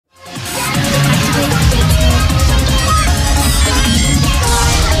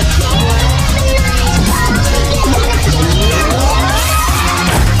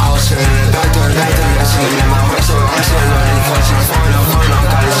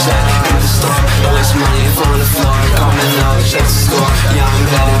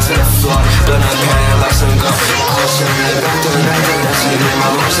the pain like some go. Closer in the back door, that's me. My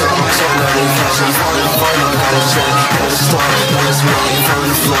mom's so nerdy, flashing, falling, got a check. Got a store, got a smelling from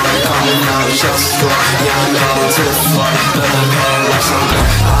the floor. Coming out, just score. Yeah, I made it to the floor. Feel the pain like some go.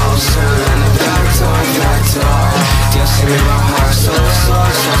 I was chilling in the back door. Yeah, see me, my heart so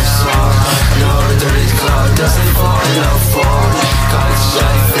sore. No, the dirty cloud doesn't fall, no fall. Got a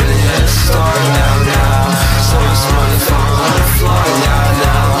check, feeling head start now. So much money falling on the floor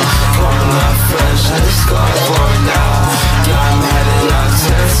now. Pouring up fresh and it's scoreboard now. Yeah, I'm heading up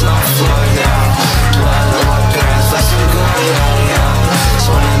to the top floor now. Blood on my pants, like some good, yeah.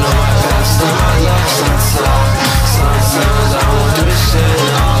 Sweating on my past and my legs on top. Sometimes I won't do this shit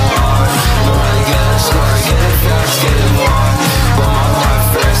no more. I'm gonna get a score, get it fast, get it more. But my heart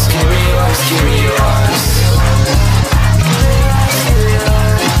first, give me yours, give me yours.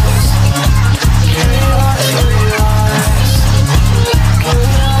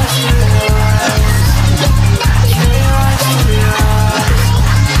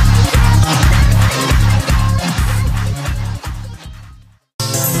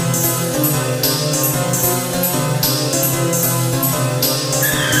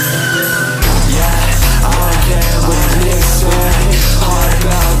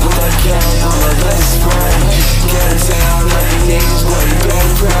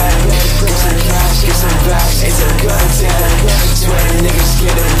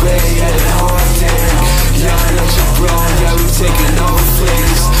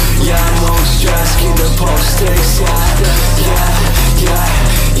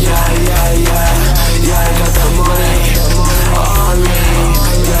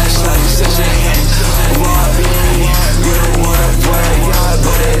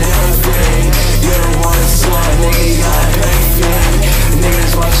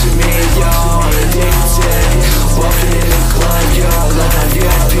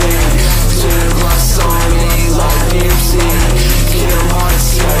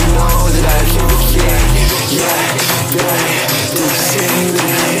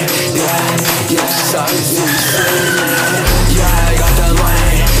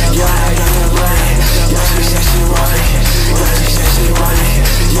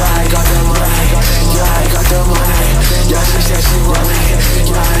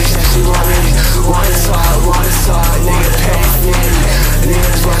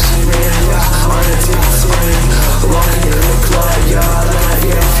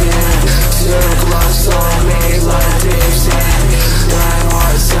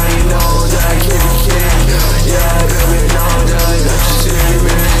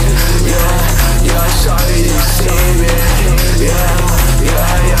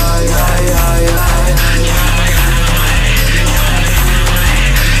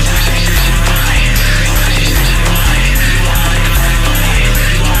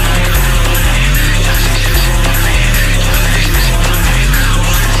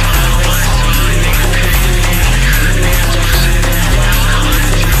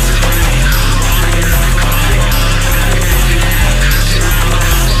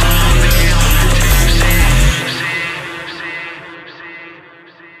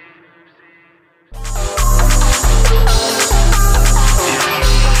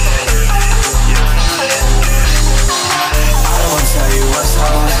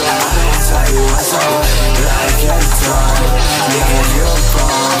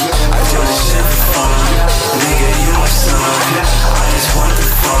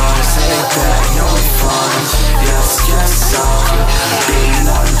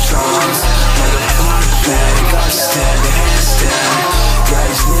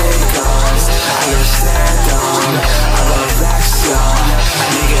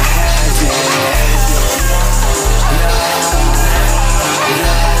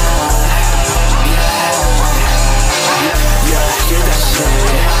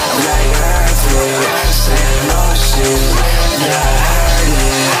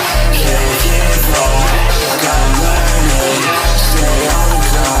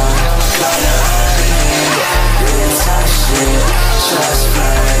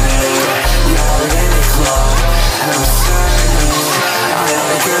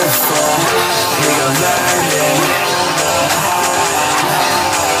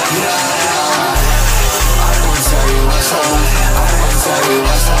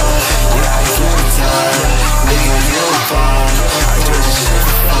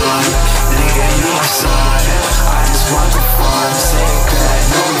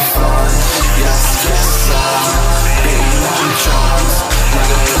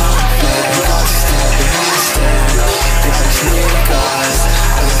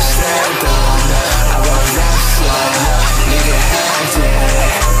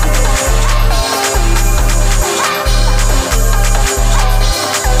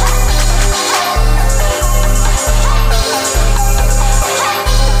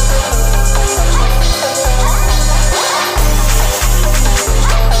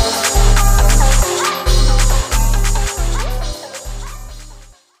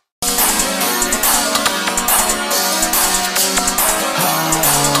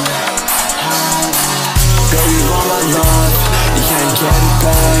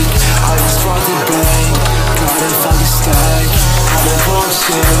 I divorce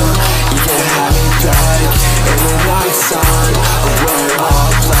you, you can't have me back. In the night sun, I wear it all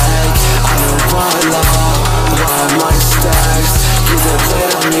black. I don't want love, want my stacks. You can play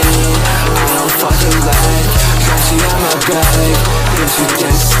on me, I don't fucking like. Got you on my back, if you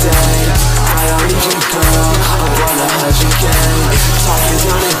can't stay. I don't need you, girl, I wanna hurt you again.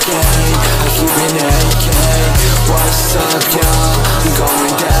 Talking on a game, I keep it AK. What's up, y'all? I'm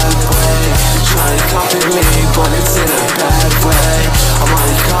going that way. Trying to copy me, but it's in a bad way. I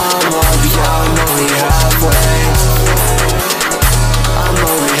wanna come up, yeah, I'm only halfway. I'm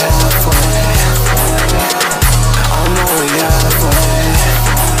only halfway. I'm only halfway.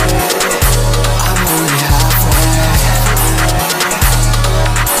 I'm only halfway.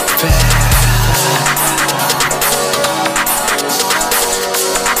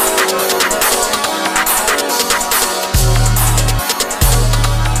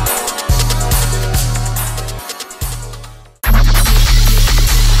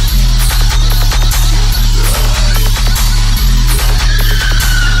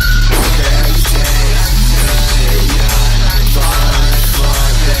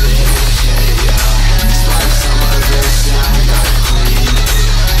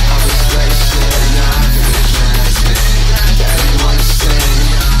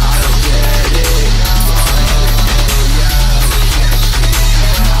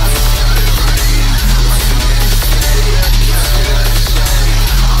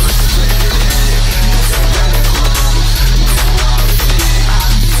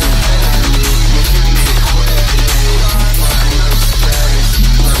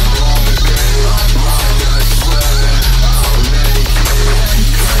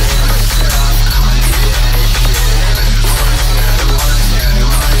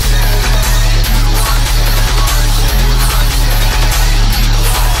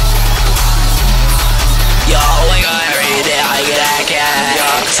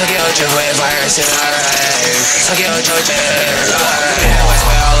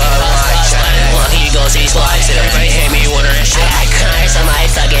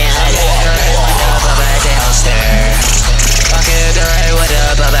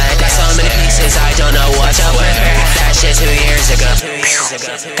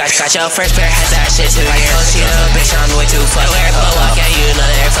 Got your first pair, had that shit 2 years. You know, bitch, I'm way too fucking but walk at you,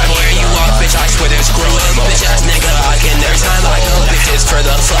 another fucking where you walk, bitch, I swear there's growing. Bitch ass nigga, I can every time I go, bitches for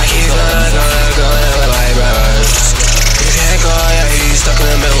the fuck. He's gonna go with my bros. You can't go, yeah, he's stuck